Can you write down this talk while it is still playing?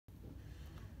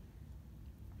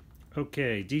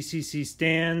Okay, DCC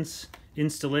stands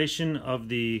installation of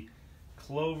the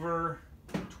Clover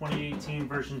 2018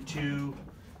 version 2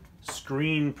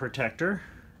 screen protector.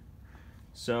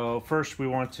 So first we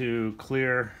want to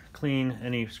clean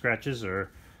any scratches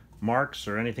or marks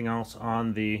or anything else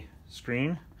on the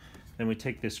screen. Then we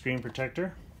take the screen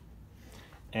protector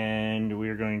and you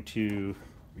are going to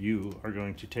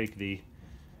take the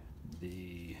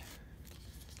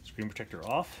screen protector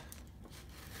off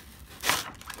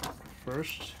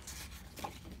first.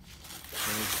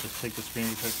 So let's just take the screen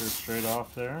protector straight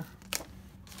off there,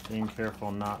 being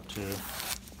careful not to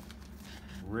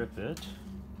rip it.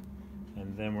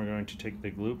 And then we're going to take the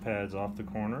glue pads off the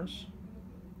corners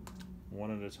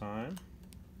one at a time.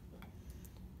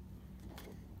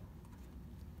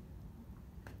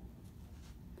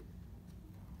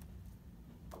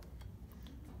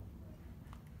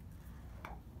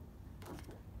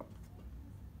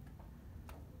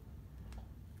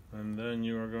 And then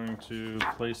you are going to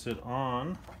place it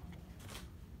on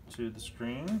to the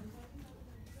screen,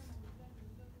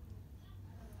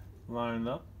 lined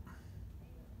up.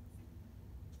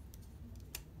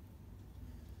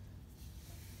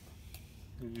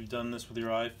 If you've done this with your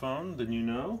iPhone, then you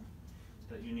know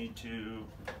that you need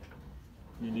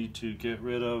to get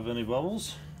rid of any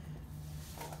bubbles.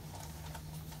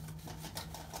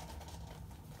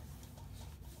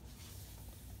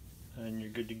 And you're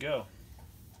good to go.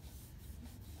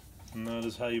 And that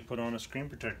is how you put on a screen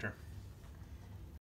protector.